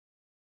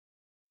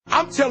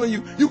I'm telling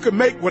you, you can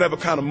make whatever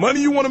kind of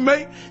money you want to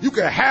make. You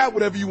can have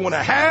whatever you want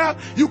to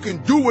have. You can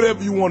do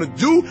whatever you want to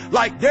do.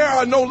 Like, there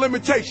are no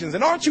limitations.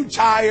 And aren't you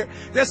tired?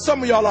 There's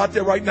some of y'all out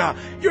there right now.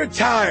 You're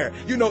tired.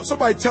 You know,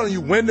 somebody telling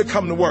you when to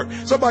come to work.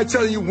 Somebody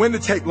telling you when to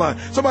take lunch.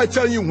 Somebody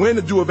telling you when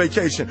to do a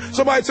vacation.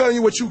 Somebody telling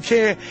you what you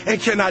can and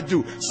cannot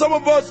do. Some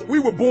of us, we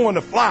were born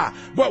to fly.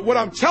 But what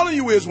I'm telling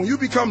you is when you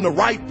become the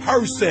right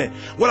person,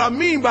 what I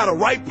mean by the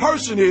right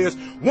person is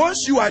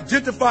once you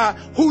identify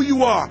who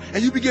you are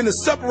and you begin to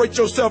separate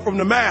yourself from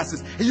the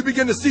masses and you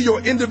begin to see your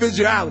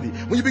individuality,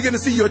 when you begin to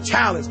see your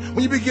talents,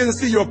 when you begin to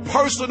see your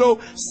personal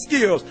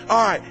skills.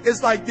 All right,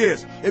 it's like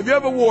this. If you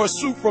ever wore a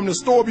suit from the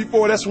store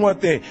before, that's one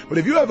thing. But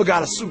if you ever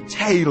got a suit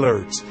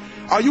tailored,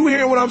 are you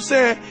hearing what I'm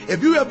saying?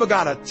 If you ever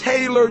got a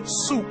tailored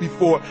suit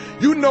before,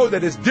 you know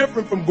that it's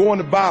different from going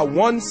to buy a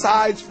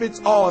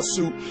one-size-fits-all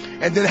suit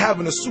and then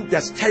having a suit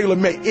that's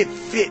tailor-made. It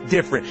fit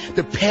different.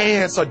 The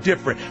pants are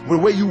different. The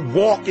way you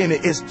walk in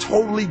it is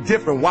totally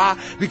different. Why?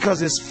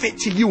 Because it's fit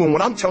to you. And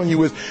what I'm telling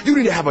you is you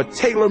need to have a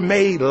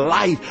tailor-made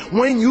life.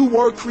 When you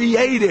were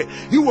created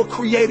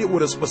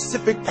with a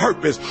specific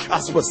purpose, a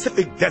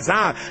specific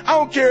design. I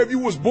don't care if you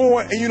was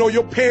born and, you know,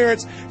 your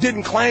parents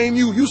didn't claim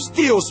you. You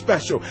still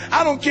special.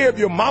 I don't care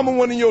if your mama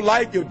wasn't in your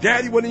life, your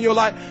daddy wasn't in your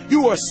life,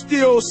 you are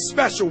still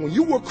special. When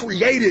you were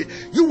created,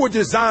 you were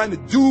designed to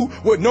do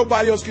what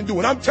nobody else can do.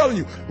 And I'm telling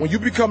you, when you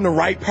become the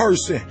right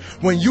person,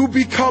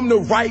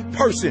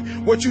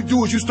 what you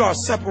do is you start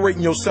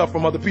separating yourself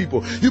from other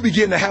people. You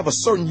begin to have a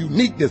certain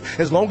uniqueness.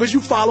 As long as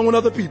you're following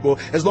other people,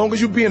 as long as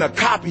you're being a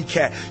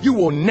copycat, you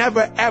will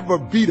never ever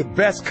be the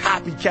best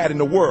copycat in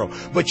the world,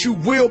 but you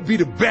will be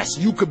the best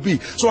you could be.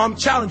 So I'm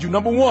challenging you,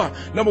 number one,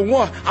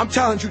 I'm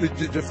challenging you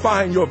to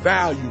define your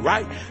value,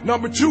 right?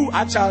 Number two,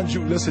 I challenge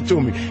you, listen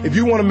to me. If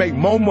you want to make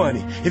more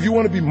money, if you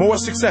want to be more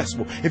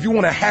successful, if you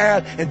want to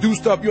have and do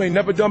stuff you ain't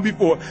never done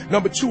before,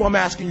 number two, I'm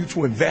asking you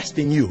to invest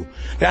in you.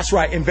 That's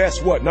right.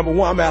 Invest what? Number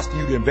one, I'm asking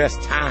you to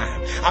invest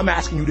time. I'm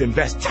asking you to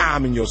invest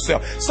time in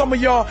yourself. Some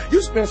of y'all,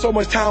 you spend so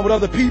much time with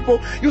other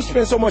people. You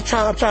spend so much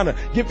time trying to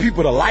get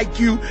people to like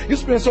you. You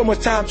spend so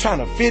much time trying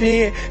to fit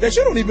in that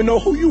you don't even know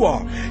who you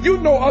are. You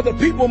know other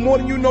people more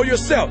than you know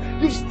yourself.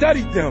 You've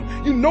studied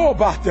them. You know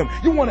about them.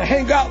 You want to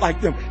hang out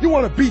like them. You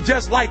want to be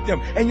just like them.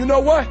 And you know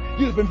what?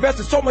 You've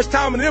invested so much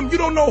time in them, you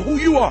don't know who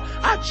you are.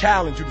 I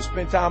challenge you to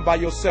spend time by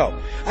yourself.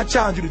 I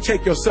challenge you to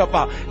take yourself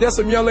out. There's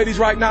some young ladies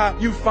right now,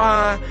 you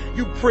fine,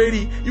 you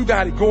pretty, you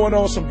got it going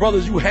on. Some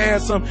brothers, you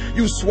handsome,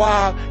 you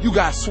suave, you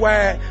got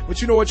swag.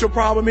 But you know what your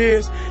problem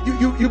is?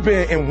 You've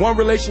been in one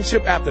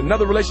relationship after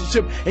another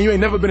relationship, and you ain't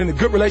never been in a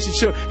good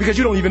relationship because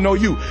you don't even know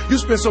you. You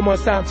spend so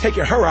much time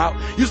taking her out.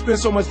 You spend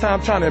so much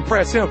time trying to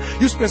impress him.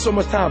 You spend so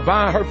much time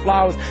buying her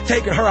flowers,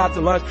 taking her out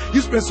to lunch.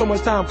 You spend so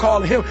much time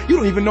calling him. You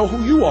don't even know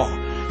who you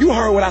are. You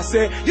heard what I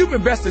said. You've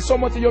invested so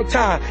much of your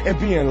time in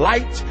being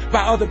liked by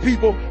other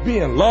people,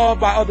 being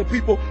loved by other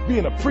people,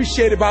 being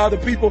appreciated by other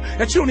people,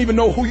 that you don't even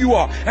know who you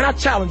are. And I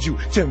challenge you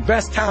to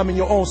invest time in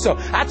your own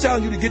self. I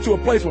challenge you to get to a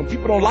place when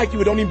people don't like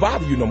you, it don't even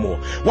bother you no more.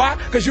 Why?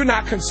 Because you're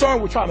not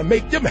concerned with trying to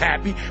make them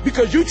happy,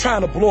 because you're trying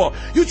to blow up.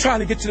 You're trying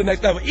to get to the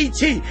next level.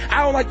 E.T.,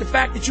 I don't like the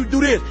fact that you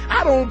do this.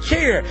 I don't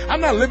care.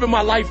 I'm not living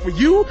my life for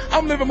you.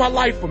 I'm living my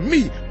life for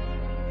me.